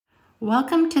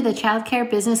Welcome to the Childcare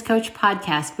Business Coach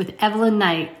podcast with Evelyn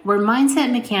Knight, where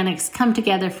mindset mechanics come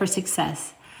together for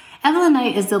success. Evelyn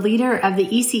Knight is the leader of the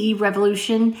ECE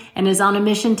revolution and is on a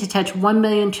mission to touch 1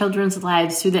 million children's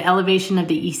lives through the elevation of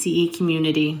the ECE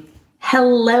community.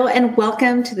 Hello and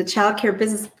welcome to the Childcare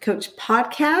Business Coach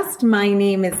podcast. My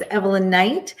name is Evelyn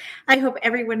Knight. I hope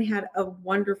everyone had a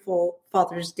wonderful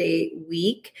Father's Day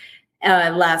week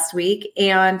last week.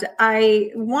 And I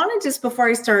want to just, before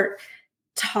I start,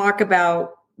 talk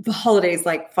about the holidays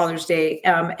like Father's Day.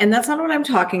 And that's not what I'm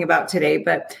talking about today,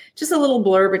 but just a little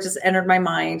blurb. It just entered my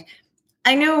mind.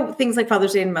 I know things like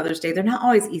Father's Day and Mother's Day, they're not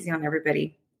always easy on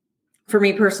everybody. For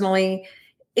me personally,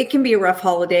 it can be a rough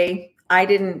holiday. I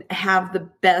didn't have the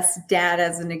best dad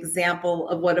as an example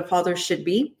of what a father should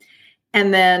be.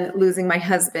 And then losing my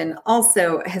husband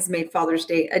also has made Father's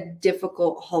Day a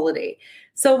difficult holiday.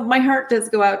 So my heart does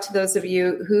go out to those of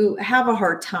you who have a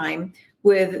hard time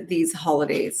with these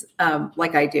holidays,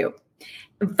 like I do.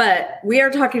 But we are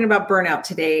talking about burnout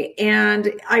today.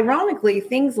 And ironically,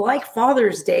 things like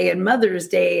Father's Day and Mother's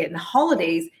Day and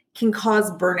holidays can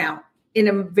cause burnout in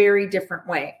a very different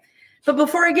way. But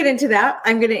before I get into that,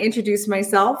 I'm going to introduce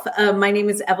myself. My name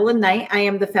is Evelyn Knight. I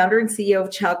am the founder and CEO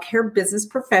of Childcare Business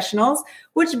Professionals,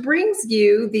 which brings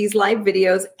you these live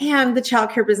videos and the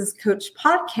Childcare Business Coach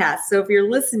podcast. So if you're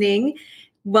listening,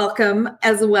 welcome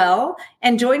as well.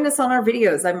 And join us on our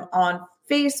videos. I'm on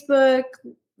Facebook.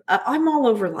 I'm all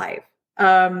over live,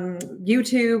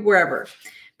 YouTube, wherever.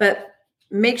 But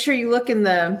make sure you look in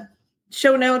the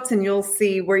show notes and you'll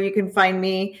see where you can find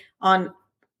me on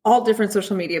all different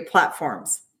social media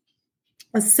platforms.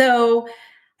 So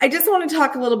I just want to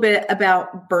talk a little bit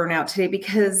about burnout today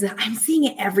because I'm seeing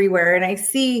it everywhere. And I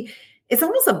see it's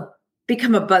almost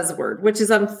become a buzzword, which is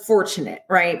unfortunate,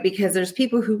 right? Because there's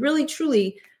people who really,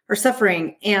 truly are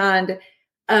suffering. And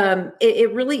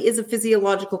it really is a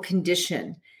physiological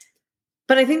condition.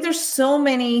 But I think there's so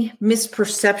many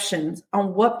misperceptions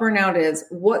on what burnout is,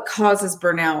 what causes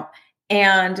burnout,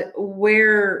 and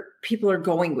where people are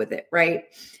going with it, right?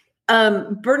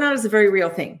 Burnout is a very real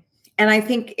thing. And I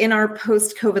think in our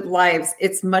post-COVID lives,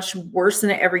 it's much worse than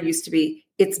it ever used to be.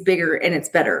 It's bigger and it's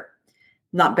better.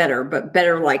 Not better, but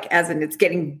better like as in it's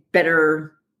getting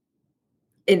better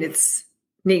in its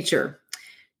nature.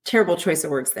 Terrible choice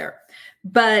of words there.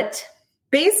 But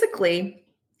basically,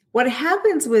 what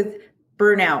happens with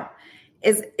burnout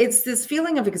is it's this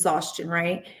feeling of exhaustion,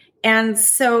 right? And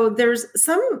so there's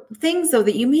some things, though,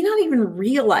 that you may not even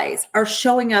realize are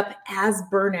showing up as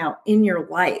burnout in your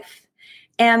life.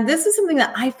 And this is something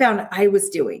that I found I was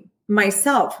doing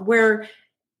myself, where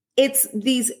it's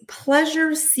these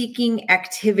pleasure-seeking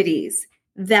activities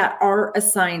that are a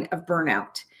sign of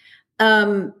burnout.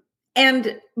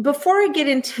 And before I get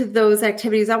into those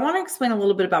activities, I want to explain a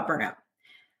little bit about burnout.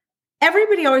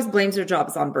 Everybody always blames their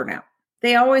jobs on burnout.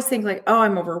 They always think like, oh,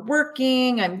 I'm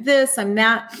overworking, I'm this, I'm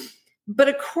that. But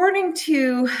according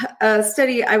to a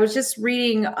study I was just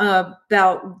reading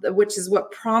about, which is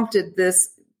what prompted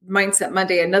this Mindset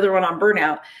Monday, another one on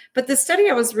burnout. But the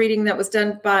study I was reading that was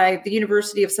done by the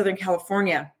University of Southern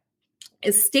California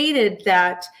is stated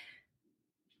that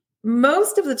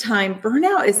most of the time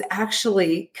burnout is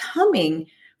actually coming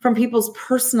from people's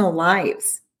personal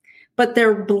lives, but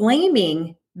they're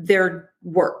blaming their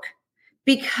work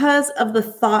because of the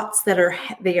thoughts that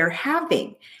they are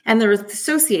having and they're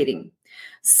associating.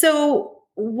 So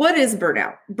what is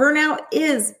burnout? Burnout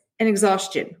is an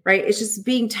exhaustion, right? It's just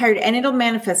being tired, and it'll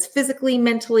manifest physically,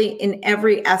 mentally, in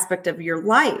every aspect of your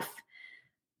life.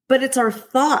 But it's our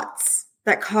thoughts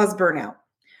that cause burnout.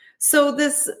 So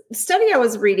this study I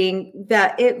was reading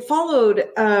that it followed,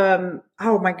 oh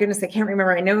my goodness, I can't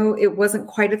remember. I know it wasn't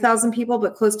quite 1,000 people,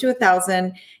 but close to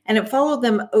 1,000. And it followed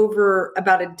them over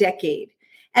about a decade.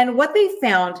 And what they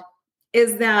found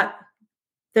is that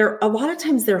a lot of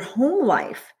times their home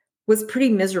life was pretty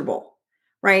miserable,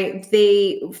 right?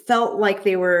 They felt like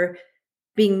they were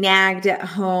being nagged at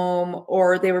home,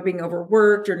 or they were being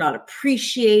overworked or not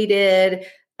appreciated,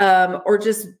 or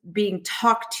just being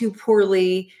talked to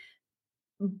poorly.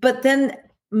 But then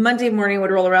Monday morning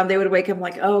would roll around, they would wake up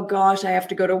like, oh gosh, I have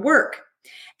to go to work.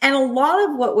 And a lot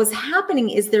of what was happening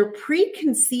is their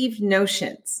preconceived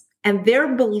notions and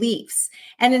their beliefs.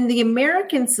 And in the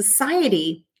American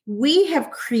society, we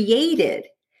have created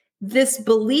this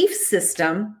belief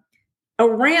system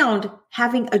around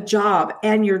having a job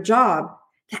and your job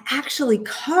that actually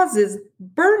causes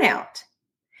burnout.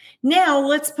 Now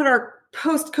let's put our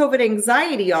post-COVID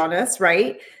anxiety on us,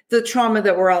 right? The trauma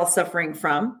that we're all suffering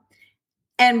from.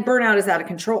 And burnout is out of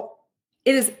control.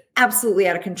 It is absolutely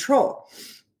out of control.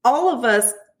 All of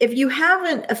us if you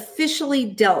haven't officially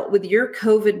dealt with your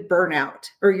COVID burnout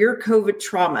or your COVID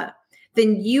trauma,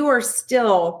 then you are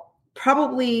still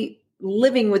probably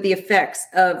living with the effects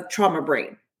of trauma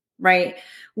brain, right?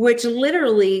 Which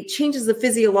literally changes the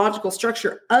physiological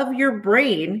structure of your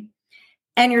brain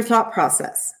and your thought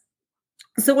process.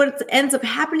 So what ends up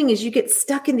happening is you get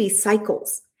stuck in these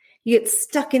cycles.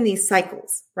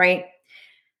 Right?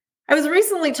 I was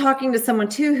recently talking to someone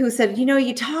too who said,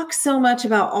 you talk so much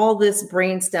about all this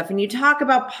brain stuff and you talk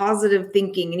about positive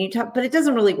thinking and but it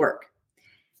doesn't really work.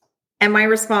 And my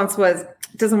response was,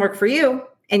 it doesn't work for you.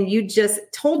 And you just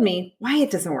told me why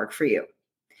it doesn't work for you.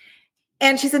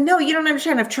 And she said, no, you don't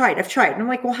understand. I've tried. And I'm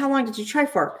like, well, how long did you try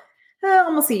for?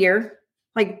 Almost a year.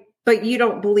 But you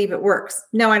don't believe it works.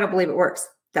 No, I don't believe it works.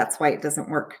 That's why it doesn't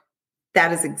work.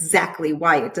 That is exactly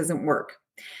why it doesn't work.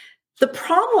 The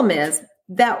problem is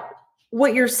that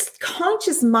what your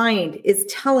conscious mind is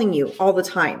telling you all the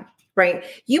time, right?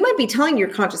 You might be telling your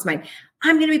conscious mind,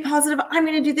 I'm going to be positive. I'm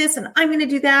going to do this and I'm going to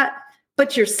do that.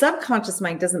 But your subconscious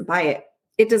mind doesn't buy it.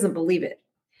 It doesn't believe it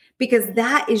because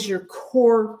that is your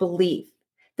core belief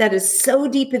that is so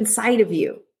deep inside of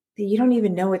you that you don't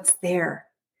even know it's there.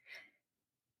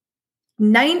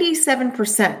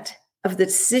 97% of the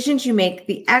decisions you make,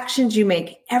 the actions you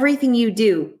make, everything you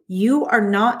do, you are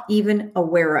not even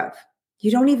aware of. You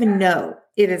don't even know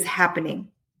it is happening.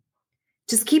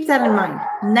 Just keep that in mind.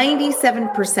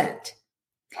 97%.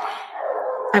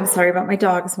 I'm sorry about my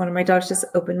dogs. One of my dogs just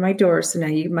opened my door. So now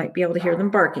you might be able to hear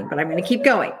them barking, but I'm going to keep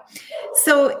going.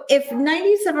 So if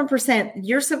 97%,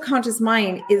 your subconscious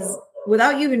mind is,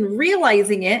 without you even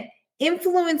realizing it,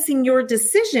 influencing your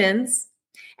decisions,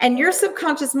 and your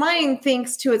subconscious mind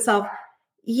thinks to itself,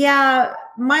 yeah,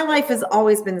 my life has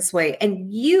always been this way.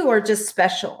 And you are just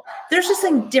special. There's just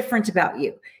something different about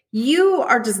you. You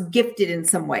are just gifted in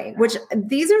some way, which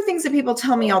these are things that people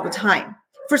tell me all the time.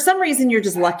 For some reason, you're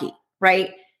just lucky,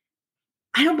 right?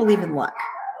 I don't believe in luck.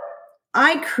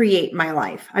 I create my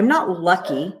life. I'm not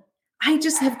lucky. I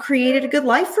just have created a good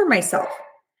life for myself.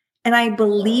 And I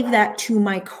believe that to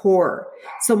my core.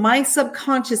 So my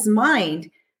subconscious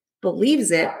mind believes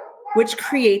it, which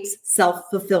creates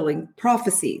self-fulfilling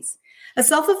prophecies. A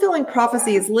self-fulfilling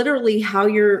prophecy is literally how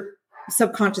your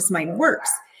subconscious mind works.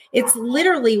 It's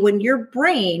literally when your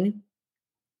brain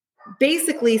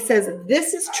basically says,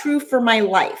 this is true for my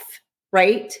life,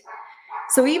 right?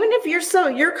 So even if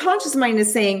your conscious mind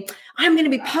is saying, I'm going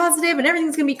to be positive and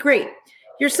everything's going to be great.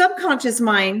 Your subconscious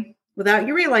mind, without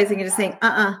you realizing it, is saying,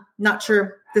 not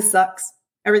sure. This sucks.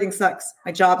 Everything sucks.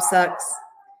 My job sucks.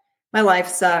 My life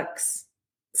sucks.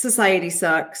 Society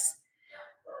sucks.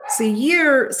 So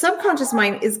your subconscious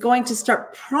mind is going to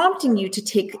start prompting you to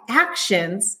take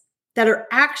actions that are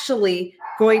actually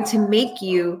going to make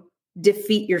you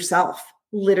defeat yourself,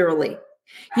 literally.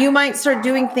 You might start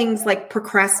doing things like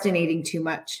procrastinating too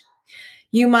much.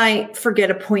 You might forget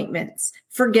appointments,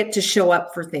 forget to show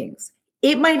up for things.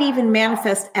 It might even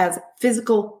manifest as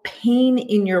physical pain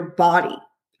in your body,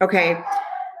 okay?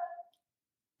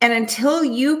 And until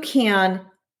you can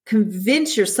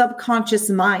convince your subconscious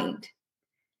mind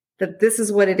that this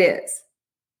is what it is,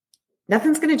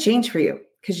 nothing's going to change for you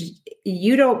because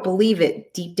you don't believe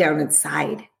it deep down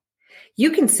inside.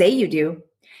 You can say you do.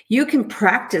 You can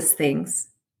practice things,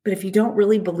 but if you don't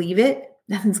really believe it,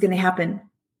 nothing's going to happen.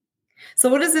 So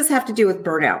what does this have to do with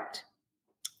burnout?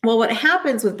 Well, what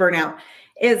happens with burnout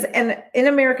is, and in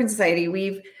American society,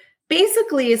 we've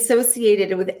basically associated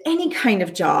it with any kind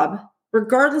of job,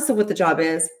 regardless of what the job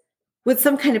is, with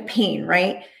some kind of pain,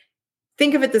 right?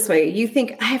 Think of it this way. You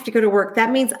think, I have to go to work.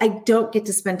 That means I don't get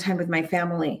to spend time with my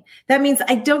family. That means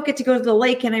I don't get to go to the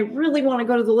lake, and I really want to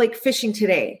go to the lake fishing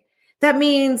today. That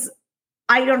means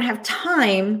I don't have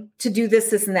time to do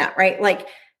this, and that, right? Like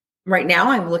right now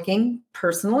I'm looking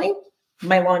personally,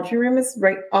 my laundry room is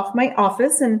right off my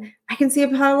office and I can see a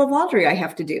pile of laundry I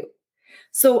have to do.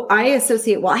 So I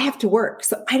associate, well, I have to work,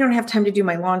 so I don't have time to do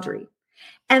my laundry.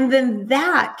 And then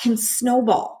that can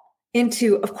snowball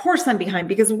into, of course I'm behind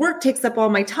because work takes up all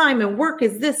my time and work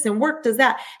is this and work does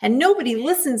that. And nobody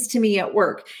listens to me at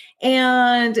work.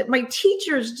 And my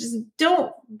teachers just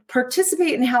don't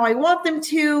participate in how I want them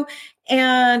to.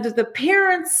 And the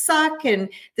parents suck and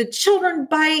the children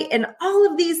bite and all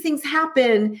of these things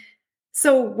happen.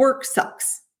 So work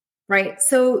sucks, right?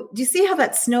 So do you see how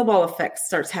that snowball effect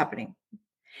starts happening?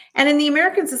 And in the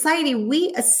American society,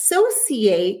 we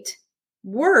associate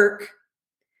work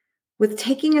with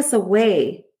taking us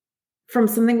away from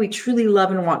something we truly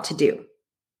love and want to do.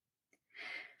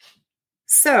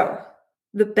 So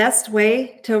the best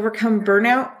way to overcome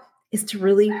burnout is to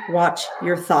really watch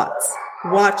your thoughts,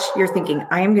 watch your thinking.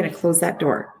 I am going to close that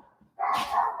door.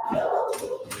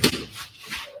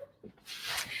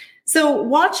 So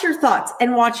watch your thoughts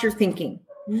and watch your thinking.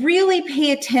 Really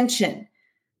pay attention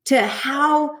to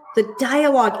how the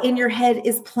dialogue in your head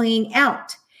is playing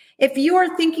out. If you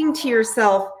are thinking to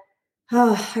yourself,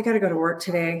 oh, I got to go to work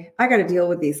today. I got to deal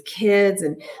with these kids.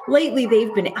 And lately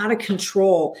they've been out of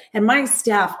control. And my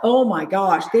staff, oh my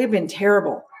gosh, they've been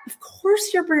terrible. Of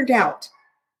course you're burned out.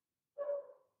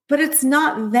 But it's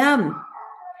not them.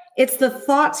 It's the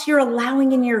thoughts you're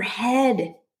allowing in your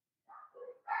head.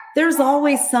 There's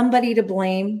always somebody to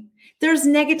blame. There's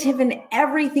negative in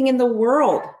everything in the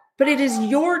world, but it is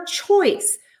your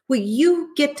choice what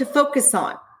you get to focus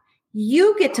on.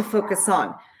 You get to focus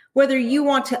on whether you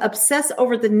want to obsess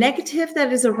over the negative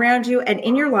that is around you and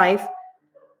in your life,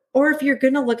 or if you're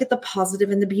going to look at the positive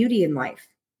and the beauty in life.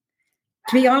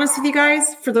 To be honest with you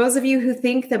guys, for those of you who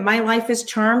think that my life is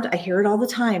charmed, I hear it all the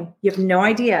time. You have no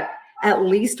idea. At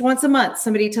least once a month,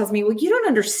 somebody tells me, well, you don't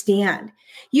understand.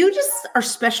 You just are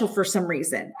special for some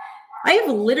reason. I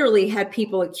have literally had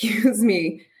people accuse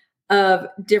me of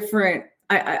different,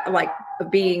 like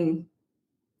being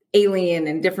alien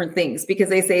and different things because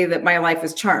they say that my life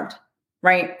is charmed,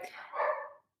 right?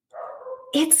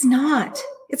 It's not.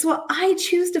 It's what I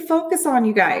choose to focus on,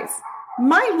 you guys.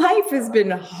 My life has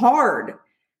been hard.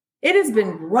 It has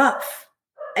been rough.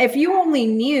 If you only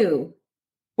knew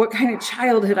what kind of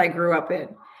childhood I grew up in.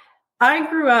 I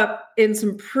grew up in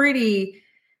some pretty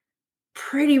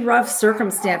rough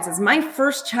circumstances. My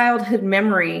first childhood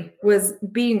memory was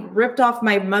being ripped off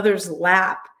my mother's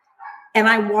lap, and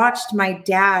I watched my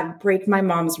dad break my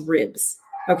mom's ribs.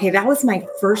 Okay, that was my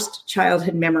first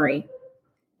childhood memory.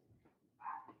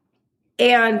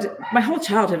 And my whole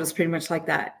childhood was pretty much like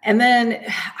that. And then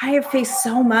I have faced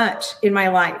so much in my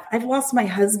life. I've lost my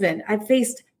husband. I've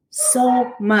faced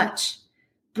so much.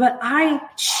 But I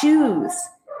choose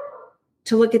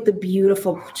to look at the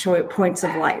beautiful points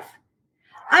of life.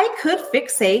 I could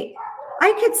fixate.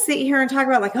 I could sit here and talk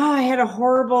about like, oh, I had a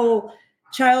horrible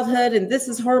childhood and this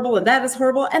is horrible and that is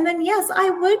horrible. And then, yes, I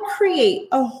would create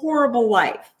a horrible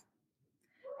life.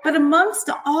 But amongst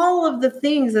all of the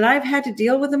things that I've had to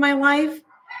deal with in my life,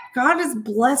 God has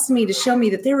blessed me to show me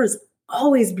that there is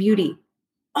always beauty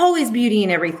in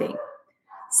everything.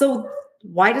 So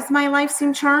why does my life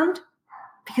seem charmed?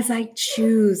 Because I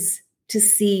choose to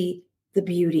see the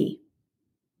beauty.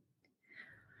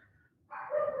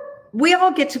 We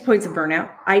all get to points of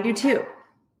burnout. I do too.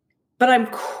 But I'm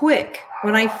quick.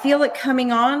 When I feel it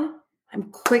coming on, I'm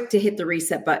quick to hit the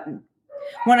reset button.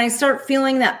 When I start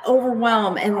feeling that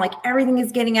overwhelm and like everything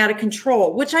is getting out of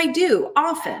control, which I do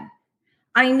often,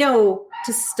 I know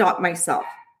to stop myself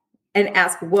and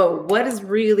ask, whoa, what is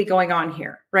really going on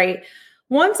here, right?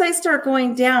 Once I start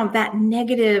going down that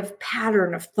negative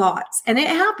pattern of thoughts, and it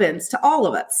happens to all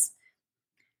of us,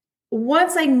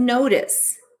 once I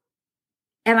notice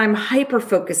and I'm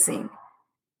hyper-focusing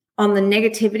on the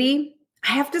negativity,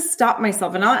 I have to stop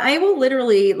myself. And I will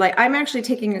literally, like, I'm actually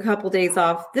taking a couple days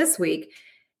off this week,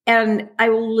 and I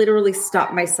will literally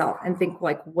stop myself and think,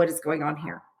 like, what is going on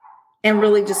here? And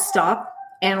really just stop,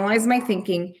 analyze my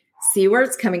thinking, see where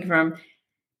it's coming from.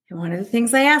 And one of the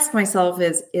things I ask myself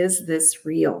is this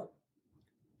real?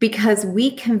 Because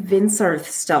we convince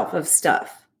ourselves of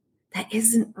stuff that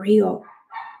isn't real.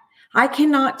 I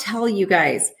cannot tell you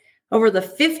guys, over the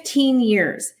 15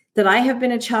 years that I have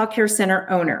been a childcare center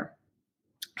owner,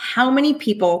 how many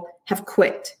people have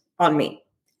quit on me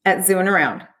at Zoo and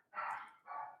Around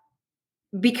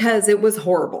because it was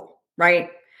horrible, right?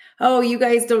 Oh, you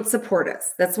guys don't support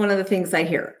us. That's one of the things I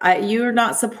hear. You're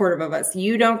not supportive of us.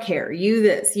 You don't care. You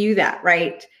this, you that,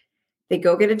 right? They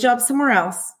go get a job somewhere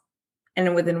else.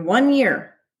 And within 1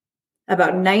 year,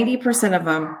 about 90% of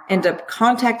them end up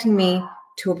contacting me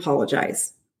to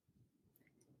apologize.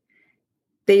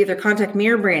 They either contact me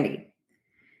or Brandy,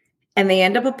 and they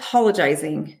end up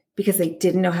apologizing because they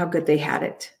didn't know how good they had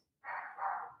it.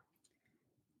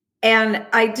 And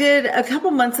I did a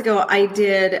couple months ago, I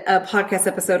did a podcast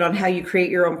episode on how you create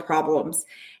your own problems.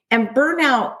 And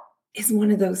burnout is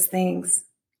one of those things.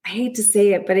 I hate to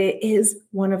say it, but it is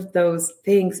one of those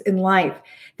things in life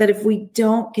that if we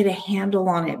don't get a handle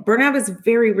on it, burnout is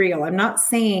very real. I'm not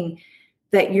saying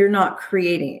that you're not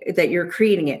creating it, that you're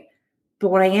creating it. But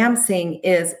what I am saying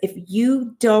is if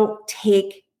you don't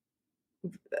take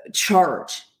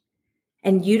charge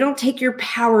and you don't take your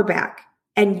power back,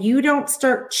 and you don't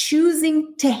start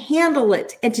choosing to handle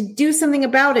it and to do something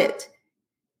about it,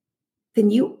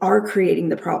 then you are creating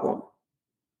the problem.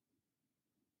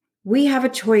 We have a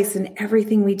choice in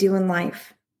everything we do in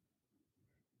life.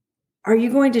 Are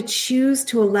you going to choose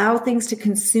to allow things to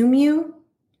consume you,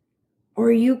 or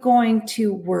are you going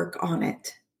to work on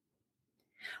it?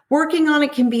 Working on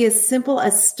it can be as simple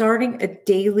as starting a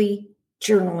daily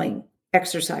journaling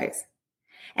exercise.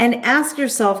 And ask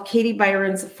yourself Katie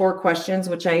Byron's 4 questions,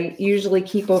 which I usually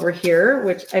keep over here,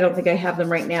 which I don't think I have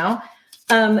them right now.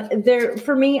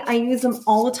 For me, I use them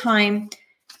all the time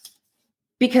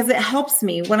because it helps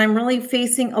me when I'm really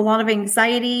facing a lot of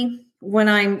anxiety, when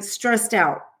I'm stressed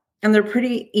out. And they're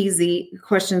pretty easy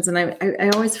questions. And I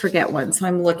always forget one. So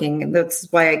I'm looking, and that's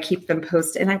why I keep them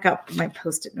posted. And I've got my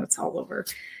Post-it notes all over.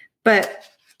 But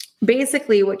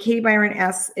basically what Katie Byron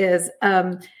asks is,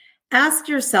 ask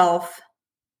yourself,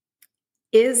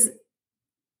 is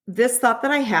this thought that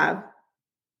I have,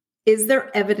 is there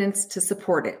evidence to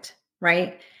support it,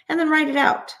 right? And then write it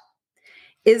out.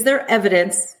 Is there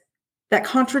evidence that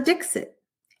contradicts it?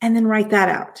 And then write that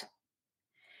out.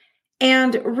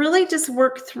 And really just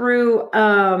work through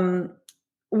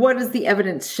what does the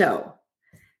evidence show?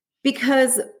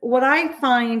 Because what I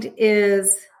find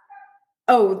is,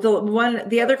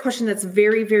 the other question that's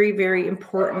very, very, very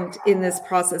important in this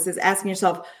process is asking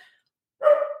yourself,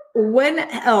 when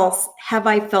else have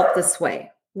I felt this way?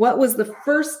 What was the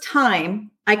first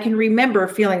time I can remember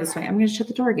feeling this way? I'm going to shut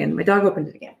the door again. My dog opened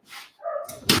it again.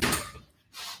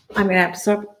 I'm going to have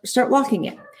to start locking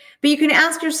it. But you can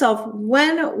ask yourself,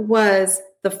 when was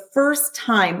the first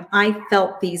time I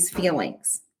felt these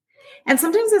feelings? And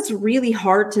sometimes it's really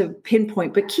hard to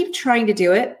pinpoint, but keep trying to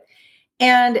do it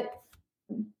and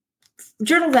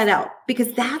journal that out,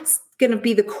 because that's going to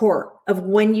be the core of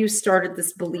when you started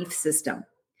this belief system.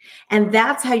 And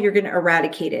that's how you're going to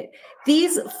eradicate it.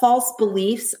 These false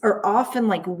beliefs are often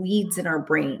like weeds in our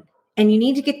brain, and you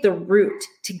need to get the root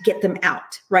to get them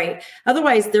out, right?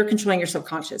 Otherwise, they're controlling your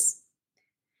subconscious.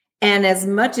 And as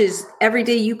much as every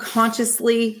day you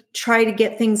consciously try to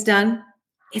get things done,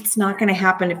 it's not going to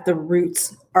happen if the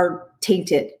roots are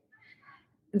tainted.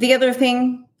 The other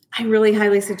thing I really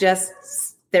highly suggest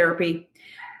is therapy,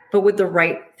 but with the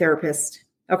right therapist.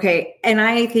 Okay. And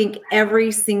I think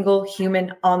every single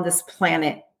human on this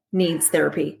planet needs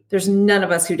therapy. There's none of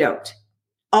us who don't.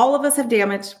 All of us have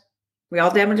damage. We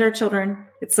all damage our children.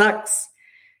 It sucks.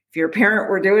 If you're a parent,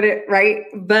 we're doing it right.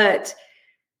 But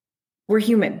we're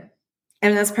human.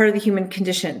 And that's part of the human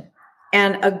condition.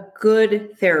 And a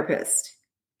good therapist,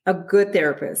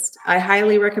 I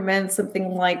highly recommend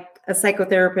something like a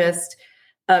psychotherapist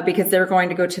because they're going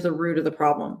to go to the root of the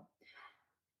problem.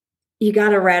 You got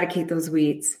to eradicate those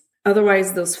weeds.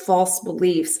 Otherwise, those false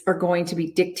beliefs are going to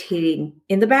be dictating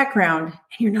in the background,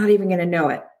 and you're not even going to know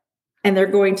it. And they're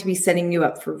going to be setting you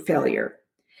up for failure.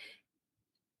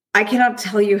 I cannot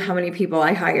tell you how many people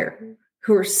I hire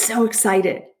who are so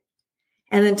excited.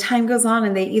 And then time goes on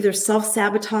and they either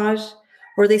self-sabotage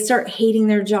or they start hating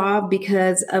their job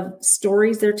because of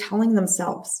stories they're telling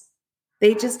themselves.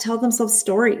 They just tell themselves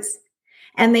stories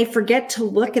and they forget to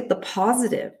look at the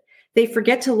positive. They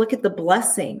forget to look at the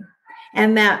blessing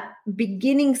and that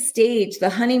beginning stage, the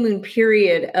honeymoon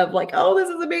period of like, oh, this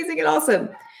is amazing and awesome.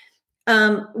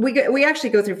 We actually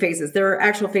go through phases. There are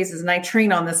actual phases, and I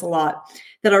train on this a lot,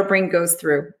 that our brain goes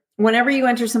through. Whenever you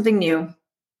enter something new,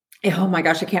 oh my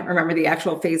gosh, I can't remember the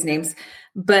actual phase names,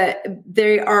 but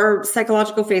they are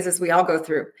psychological phases we all go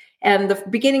through. And the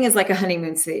beginning is like a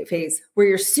honeymoon phase where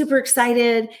you're super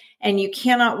excited and you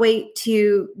cannot wait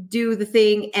to do the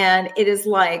thing. And it is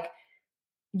like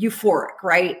euphoric,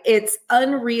 right? It's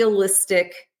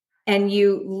unrealistic. And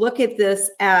you look at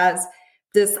this as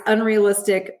this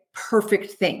unrealistic,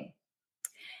 perfect thing.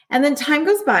 And then time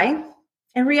goes by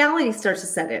and reality starts to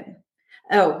set in.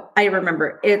 Oh, I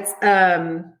remember. It's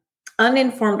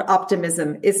uninformed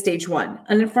optimism is stage 1.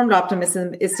 Uninformed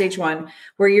optimism is stage 1,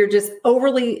 where you're just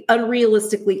overly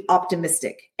unrealistically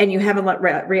optimistic and you haven't let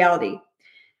reality.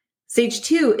 Stage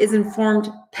 2 is informed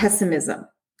pessimism.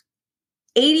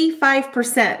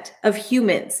 85% of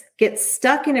humans get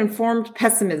stuck in informed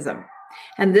pessimism.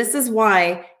 And this is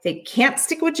why they can't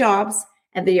stick with jobs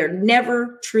and they are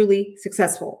never truly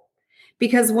successful.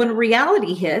 Because when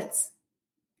reality hits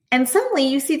and suddenly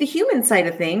you see the human side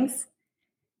of things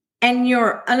and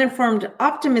your uninformed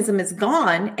optimism is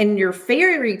gone and your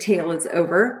fairy tale is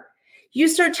over, you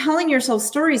start telling yourself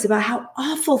stories about how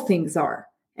awful things are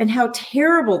and how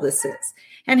terrible this is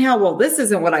and how, well, this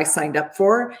isn't what I signed up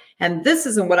for and this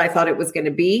isn't what I thought it was going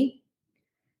to be.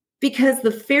 Because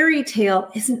the fairy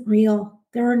tale isn't real.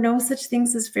 There are no such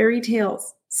things as fairy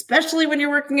tales, especially when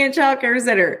you're working in a child care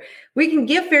center. We can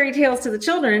give fairy tales to the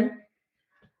children,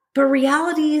 but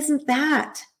reality isn't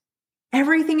that.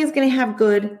 Everything is going to have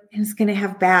good and it's going to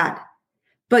have bad.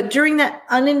 But during that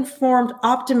uninformed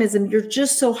optimism, you're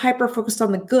just so hyper-focused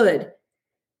on the good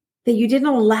that you didn't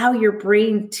allow your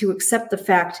brain to accept the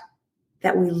fact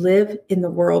that we live in the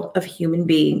world of human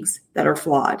beings that are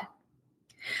flawed.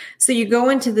 So you go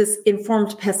into this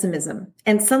informed pessimism,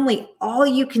 and suddenly all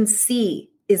you can see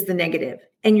is the negative.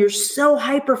 And you're so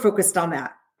hyper-focused on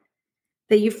that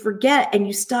you forget and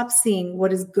you stop seeing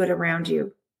what is good around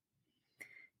you.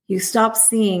 You stop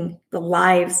seeing the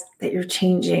lives that you're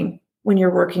changing when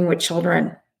you're working with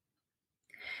children.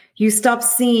 You stop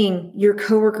seeing your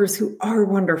coworkers who are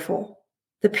wonderful,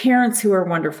 the parents who are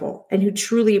wonderful and who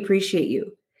truly appreciate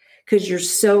you, because you're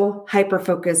so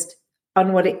hyper-focused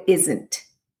on what it isn't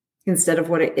instead of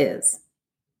what it is.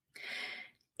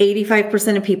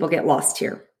 85% of people get lost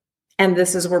here. And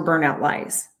this is where burnout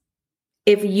lies.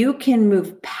 If you can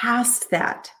move past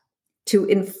that to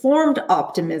informed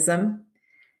optimism,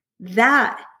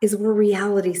 that is where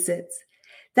reality sits.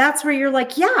 That's where you're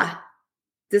like, yeah,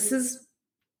 it's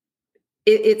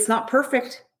not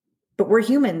perfect, but we're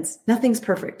humans. Nothing's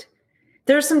perfect.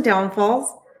 There's some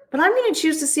downfalls, but I'm going to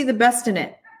choose to see the best in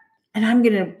it. And I'm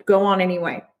going to go on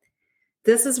anyway.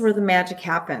 This is where the magic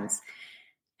happens.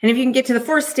 And if you can get to the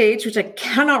fourth stage, which I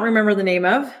cannot remember the name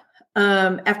of,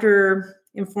 after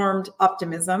informed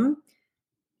optimism,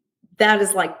 that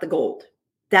is like the gold.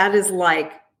 That is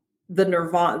like the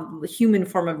nirvana, the human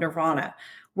form of nirvana,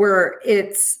 where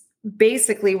it's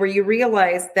basically where you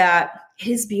realize that it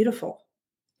is beautiful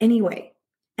anyway.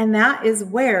 And that is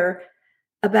where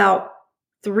about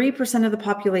 3% of the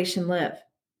population live.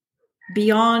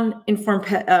 Beyond informed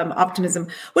optimism,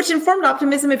 which informed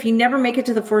optimism, if you never make it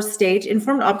to the fourth stage,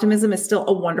 informed optimism is still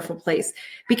a wonderful place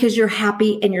because you're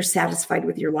happy and you're satisfied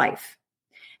with your life.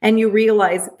 And you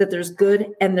realize that there's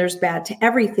good and there's bad to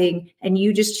everything, and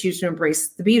you just choose to embrace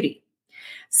the beauty.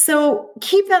 So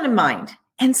keep that in mind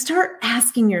and start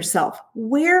asking yourself,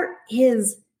 where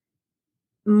is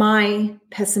my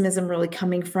pessimism really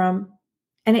coming from?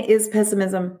 And it is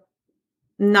pessimism.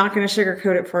 I'm not going to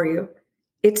sugarcoat it for you.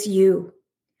 It's you.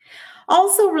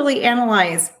 Also really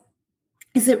analyze,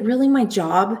 is it really my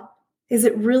job? Is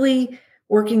it really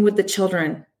working with the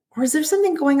children? Or is there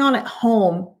something going on at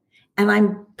home and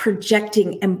I'm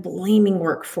projecting and blaming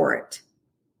work for it?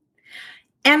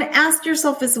 And ask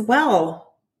yourself as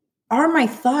well, are my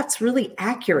thoughts really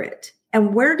accurate?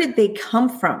 And where did they come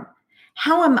from?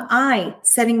 How am I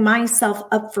setting myself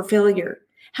up for failure?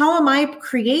 How am I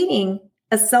creating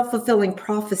a self-fulfilling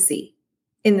prophecy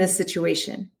in this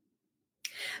situation?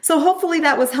 So hopefully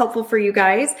that was helpful for you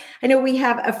guys. I know we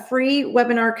have a free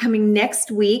webinar coming next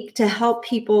week to help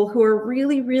people who are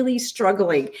really, really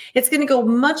struggling. It's going to go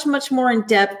much, much more in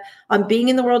depth on being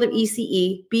in the world of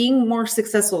ECE, being more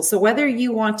successful. So whether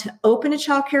you want to open a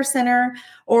childcare center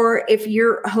or if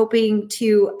you're hoping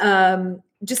to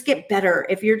just get better,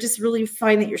 if you're just really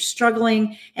find that you're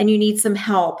struggling and you need some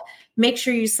help, make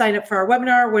sure you sign up for our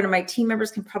webinar. One of my team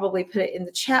members can probably put it in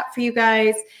the chat for you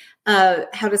guys,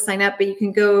 how to sign up. But you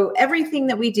can go, everything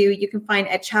that we do, you can find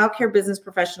at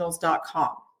childcarebusinessprofessionals.com.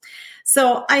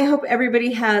 So I hope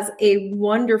everybody has a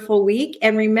wonderful week.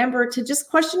 And remember to just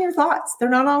question your thoughts. They're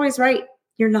not always right.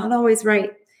 You're not always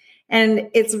right.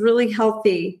 And it's really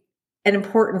healthy and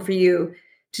important for you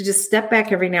to just step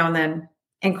back every now and then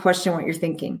and question what you're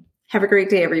thinking. Have a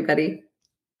great day, everybody.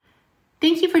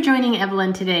 Thank you for joining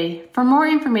Evelyn today. For more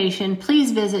information,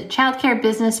 please visit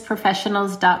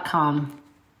childcarebusinessprofessionals.com.